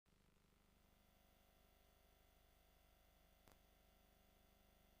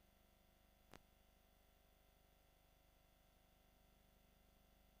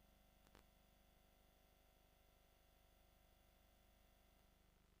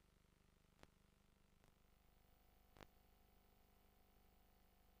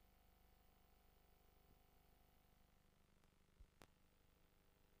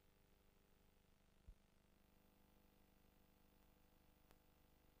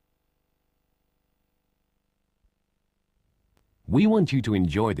We want you to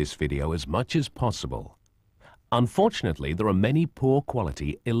enjoy this video as much as possible. Unfortunately, there are many poor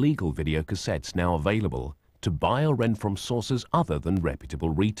quality illegal video cassettes now available to buy or rent from sources other than reputable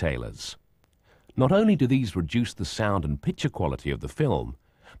retailers. Not only do these reduce the sound and picture quality of the film,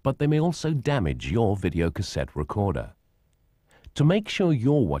 but they may also damage your video cassette recorder. To make sure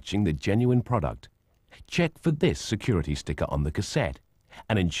you're watching the genuine product, check for this security sticker on the cassette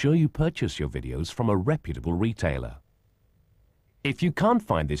and ensure you purchase your videos from a reputable retailer. If you can't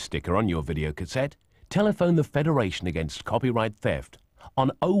find this sticker on your video cassette, telephone the Federation Against Copyright Theft on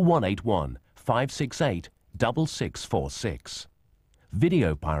 0181 568 6646.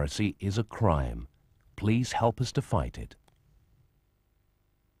 Video piracy is a crime. Please help us to fight it.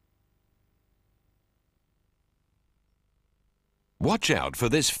 Watch out for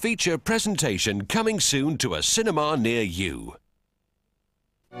this feature presentation coming soon to a cinema near you.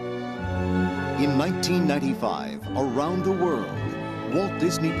 In 1995, around the world, Walt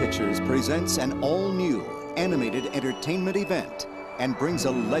Disney Pictures presents an all-new animated entertainment event and brings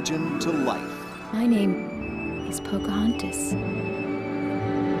a legend to life. My name is Pocahontas.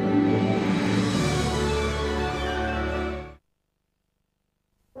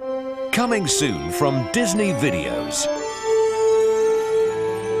 Coming soon from Disney Videos.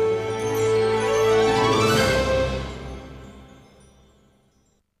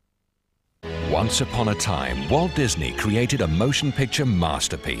 Once upon a time, Walt Disney created a motion picture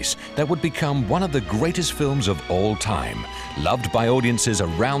masterpiece that would become one of the greatest films of all time, loved by audiences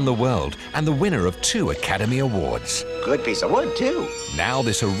around the world and the winner of 2 Academy Awards. Good piece of wood, too. Now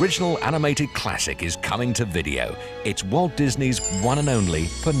this original animated classic is coming to video. It's Walt Disney's one and only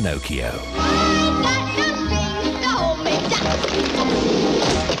Pinocchio.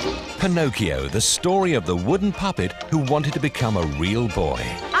 Pinocchio, the story of the wooden puppet who wanted to become a real boy.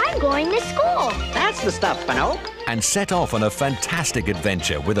 I'm going to school. That's the stuff, Pinocchio. And set off on a fantastic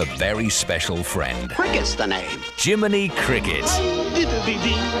adventure with a very special friend. Cricket's the name. Jiminy Cricket.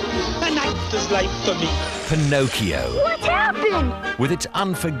 Diddle-dee-dee, a night is life for me. Pinocchio. What's happened? With its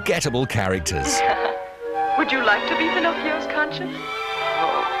unforgettable characters. Would you like to be Pinocchio's conscience?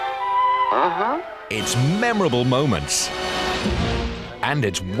 Uh-huh. Its memorable moments. And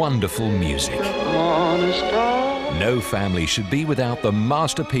its wonderful music. No family should be without the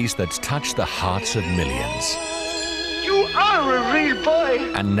masterpiece that's touched the hearts of millions. You are a real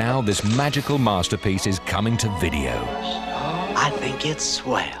boy. And now this magical masterpiece is coming to video. I think it's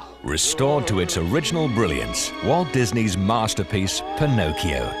swell. Restored to its original brilliance, Walt Disney's masterpiece,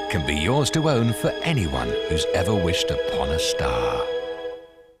 Pinocchio, can be yours to own for anyone who's ever wished upon a star.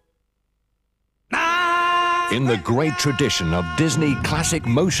 In the great tradition of Disney classic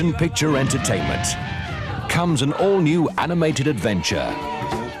motion picture entertainment comes an all-new animated adventure,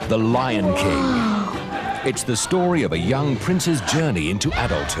 The Lion King. It's the story of a young prince's journey into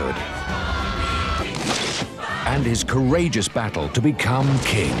adulthood and his courageous battle to become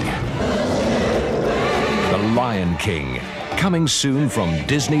king. The Lion King, coming soon from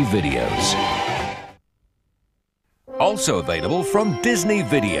Disney Videos. Also available from Disney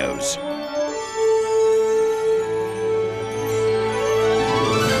Videos.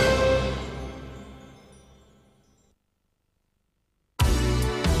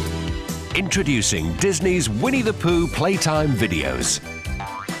 Introducing Disney's Winnie the Pooh Playtime Videos.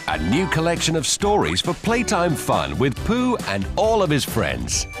 A new collection of stories for playtime fun with Pooh and all of his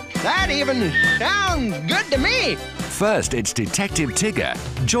friends. That even sounds good to me. First, it's Detective Tigger.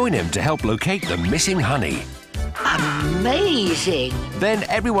 Join him to help locate the missing honey. Amazing. Then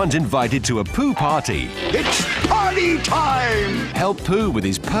everyone's invited to a Pooh party. It's party time. Help Pooh with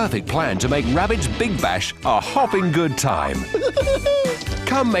his perfect plan to make Rabbit's Big Bash a hopping good time.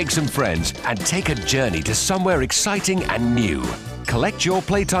 Come make some friends and take a journey to somewhere exciting and new. Collect your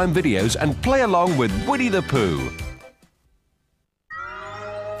playtime videos and play along with Winnie the Pooh.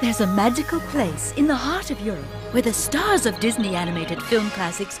 There's a magical place in the heart of Europe where the stars of Disney animated film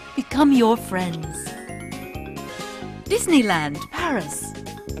classics become your friends. Disneyland, Paris.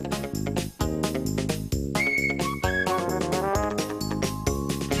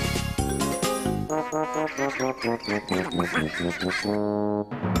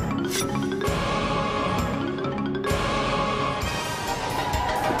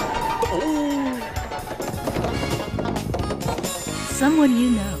 Someone you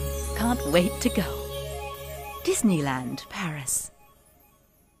know can't wait to go. Disneyland, Paris.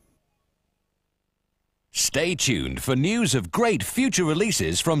 Stay tuned for news of great future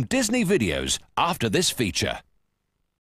releases from Disney Videos after this feature.